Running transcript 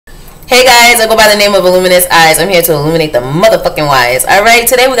Hey guys, I go by the name of Illuminous Eyes. I'm here to illuminate the motherfucking wise. Alright,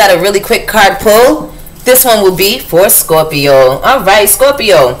 today we got a really quick card pull. This one will be for Scorpio. Alright,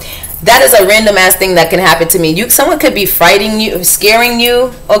 Scorpio. That is a random ass thing that can happen to me. Someone could be frightening you, scaring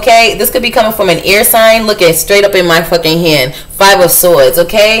you, okay? This could be coming from an air sign. Looking straight up in my fucking hand. 5 of Swords,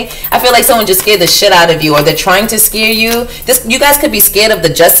 okay? I feel like someone just scared the shit out of you, or they're trying to scare you. You guys could be scared of the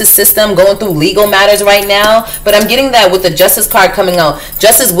justice system, going through legal matters right now. But I'm getting that with the justice card coming out,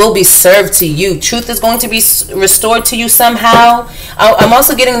 justice will be served to you. Truth is going to be restored to you somehow. I'm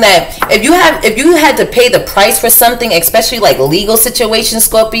also getting that if you had to pay the price for something, especially like legal situations,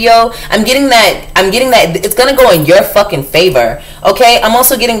 Scorpio, I'm getting that it's gonna go in your fucking favor. Okay? I'm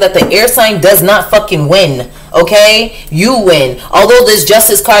also getting that the air sign does not fucking win. Okay, you win. Although this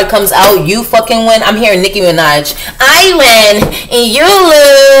justice card comes out, you fucking win. I'm hearing Nicki Minaj. I win and you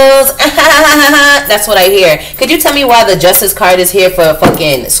lose. That's what I hear. Could you tell me why the justice card is here for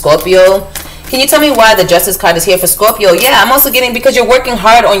fucking Scorpio? Can you tell me why the justice card is here for Scorpio? Yeah, I'm also getting because you're working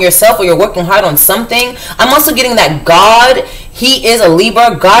hard on yourself, or you're working hard on something. I'm also getting that God, he is a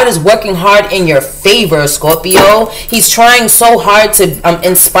Libra. God is working hard in your favor, Scorpio. He's trying so hard to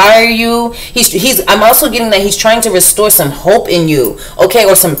inspire you. I'm also getting that he's trying to restore some hope in you, okay,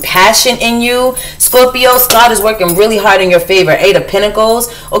 or some passion in you. Scorpio, God is working really hard in your favor. 8 of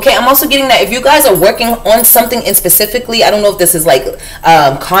Pentacles. Okay, I'm also getting that if you guys are working on something in specifically, I don't know if this is like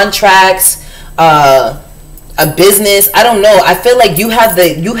contracts, a business, I don't know. I feel like you have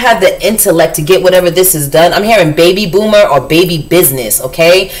the intellect to get whatever this is done. I'm hearing baby boomer or baby business,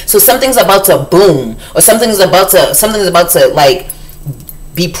 okay? So something's about to boom, or something's about to like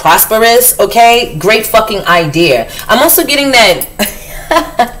be prosperous, okay? Great fucking idea. I'm also getting that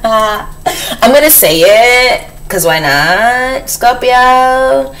I'm gonna say it because why not,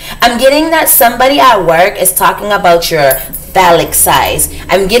 Scorpio? I'm getting that somebody at work is talking about your phallic size.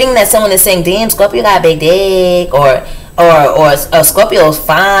 I'm getting that someone is saying, damn, Scorpio got a big dick, or Scorpio's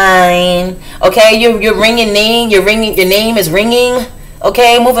fine. Okay, you're ringing name, your name is ringing.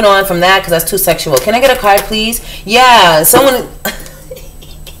 Okay, moving on from that because that's too sexual. Can I get a card, please? Yeah, someone.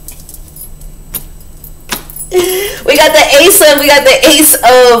 We got the ace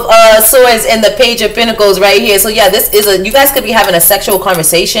of swords and the page of pentacles right here. So yeah, this is you guys could be having a sexual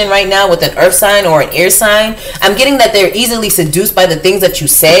conversation right now with an earth sign or an air sign. I'm getting that they're easily seduced by the things that you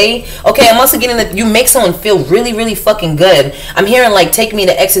say. Okay, I'm also getting that you make someone feel really, really fucking good. I'm hearing like, take me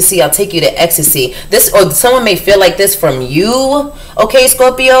to ecstasy, I'll take you to ecstasy. This, or someone may feel like this from you. Okay,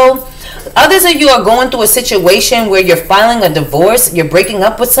 Scorpio. Others of you are going through a situation where you're filing a divorce, you're breaking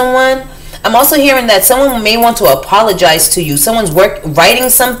up with someone. I'm also hearing that someone may want to apologize to you. Someone's writing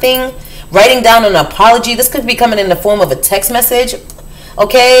something, writing down an apology. This could be coming in the form of a text message.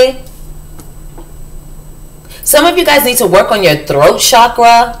 Okay? Some of you guys need to work on your throat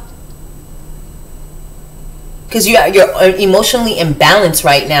chakra, because you're emotionally imbalanced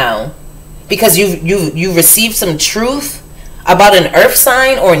right now, because you've received some truth about an earth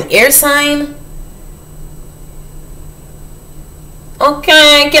sign or an air sign.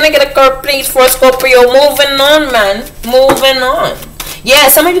 Okay, can I get a card please for Scorpio? Moving on, man. Moving on. Yeah,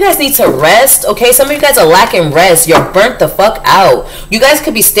 some of you guys need to rest, okay? Some of you guys are lacking rest. You're burnt the fuck out. You guys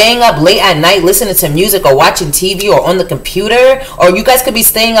could be staying up late at night listening to music or watching TV or on the computer. Or you guys could be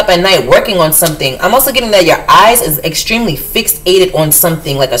staying up at night working on something. I'm also getting that your eyes is extremely fixated on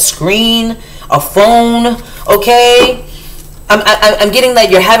something, like a screen, a phone, okay? I'm getting that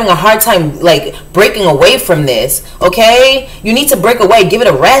you're having a hard time like breaking away from this, okay? You need to break away. Give it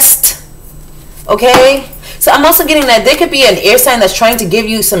a rest, okay? So I'm also getting that there could be an air sign that's trying to give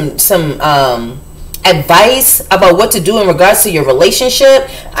you some advice about what to do in regards to your relationship.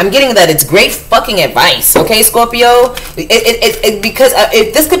 I'm getting that it's great fucking advice, okay, Scorpio? Because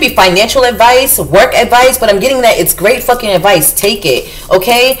this could be financial advice, work advice, but I'm getting that it's great fucking advice. Take it,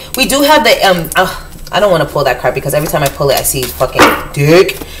 okay? We do have the I don't want to pull that card because every time I pull it, I see fucking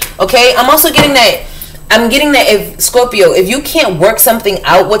dick. Okay, I'm also getting that. I'm getting that if Scorpio, if you can't work something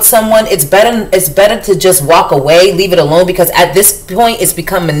out with someone, it's better to just walk away, leave it alone, because at this point, it's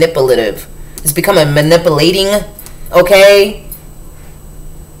become manipulative. It's becoming manipulating. Okay,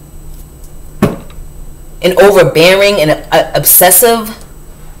 and overbearing and obsessive.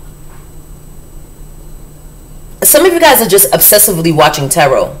 Some of you guys are just obsessively watching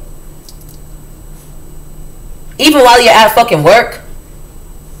tarot. Even while you're at fucking work.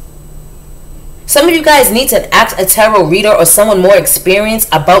 Some of you guys need to ask a tarot reader or someone more experienced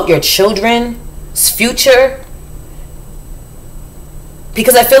about your children's future.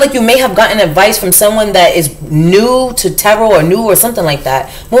 Because I feel like you may have gotten advice from someone that is new to tarot or something like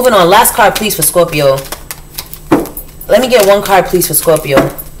that. Moving on. Last card, please, for Scorpio. Let me get one card, please, for Scorpio.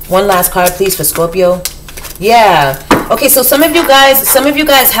 One last card, please, for Scorpio. Yeah. Okay, so some of you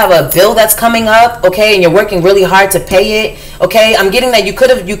guys have a bill that's coming up, okay, and you're working really hard to pay it. Okay, I'm getting that you could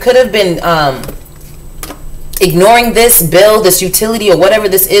have been ignoring this bill, this utility, or whatever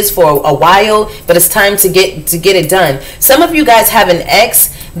this is for a while, but it's time to get it done. Some of you guys have an ex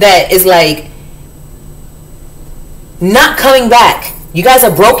that is like not coming back. You guys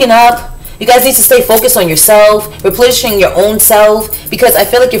are broken up. You guys need to stay focused on yourself, replenishing your own self, because I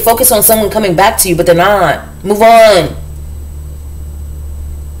feel like you're focused on someone coming back to you, but they're not. Move on.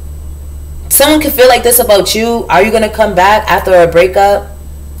 Someone can feel like this about you. Are you going to come back after a breakup?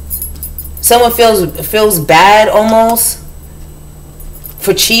 Someone feels bad almost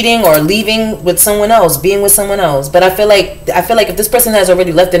for cheating or leaving with someone else, being with someone else. But I feel like if this person has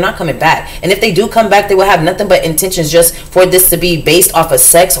already left, they're not coming back. And if they do come back, they will have nothing but intentions just for this to be based off of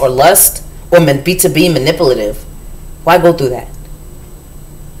sex or lust, or to be manipulative. Why go through that?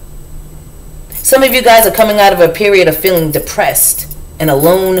 Some of you guys are coming out of a period of feeling depressed and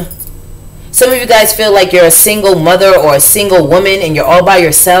alone. Some of you guys feel like you're a single mother or a single woman and you're all by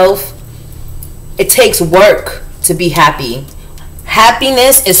yourself. It takes work to be happy.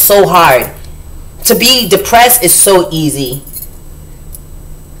 Happiness is so hard. To be depressed is so easy.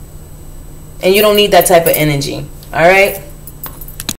 And you don't need that type of energy. All right?